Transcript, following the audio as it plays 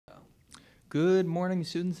Good morning,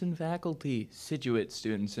 students and faculty, Situate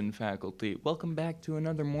students and faculty. Welcome back to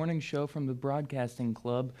another morning show from the Broadcasting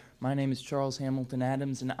Club. My name is Charles Hamilton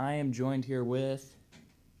Adams, and I am joined here with...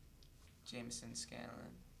 Jameson Scanlon.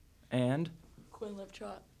 And? Quinn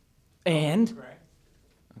Liptrot. And? Correct.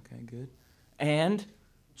 Okay, good. And?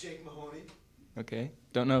 Jake Mahoney. Okay,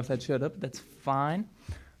 don't know if that showed up, but that's fine.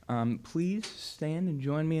 Please stand and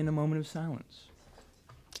join me in a moment of silence.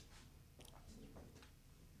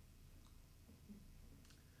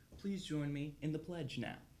 Please join me in the pledge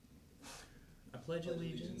now. I pledge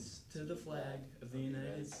allegiance to the flag of the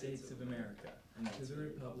United States of America and to the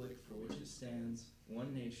republic for which it stands,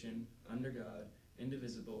 one nation, under God,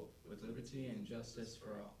 indivisible, with liberty and justice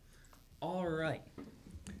for all. All right.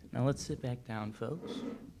 Now let's sit back down, folks.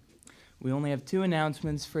 We only have 2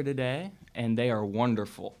 announcements for today, and they are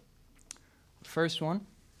wonderful. First one,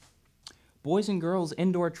 boys and girls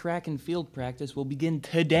indoor track and field practice will begin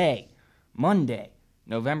today, Monday,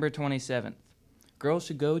 November 27th. Girls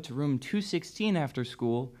should go to room 216 after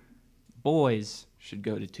school. Boys should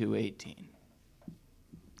go to 218. If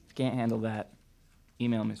you can't handle that,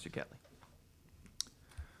 email Mr. Kelly.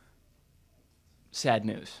 Sad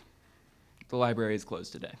news. The library is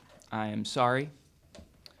closed today. I am sorry.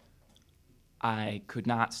 I could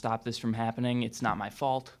not stop this from happening. It's not my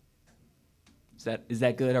fault. Is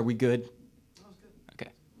that good? Are we good? That was good.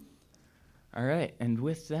 Okay. All right, and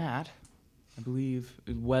with that, I believe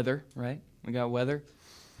weather, right? We got weather.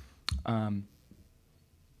 I'm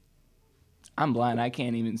blind. I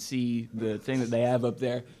can't even see the thing that they have up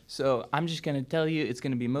there. So I'm just going to tell you it's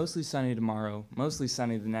going to be mostly sunny tomorrow, mostly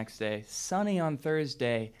sunny the next day, sunny on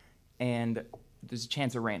Thursday, and there's a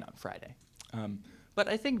chance of rain on Friday. But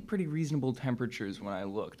I think pretty reasonable temperatures when I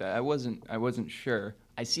looked. I wasn't sure.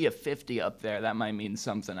 I see a 50 up there. That might mean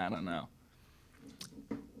something. I don't know.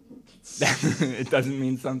 It doesn't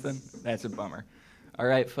mean something? That's a bummer. All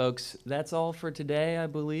right, folks. That's all for today, I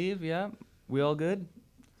believe. Yeah? We all good?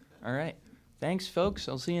 All right. Thanks, folks.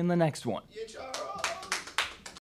 I'll see you in the next one. Yeah, Charles.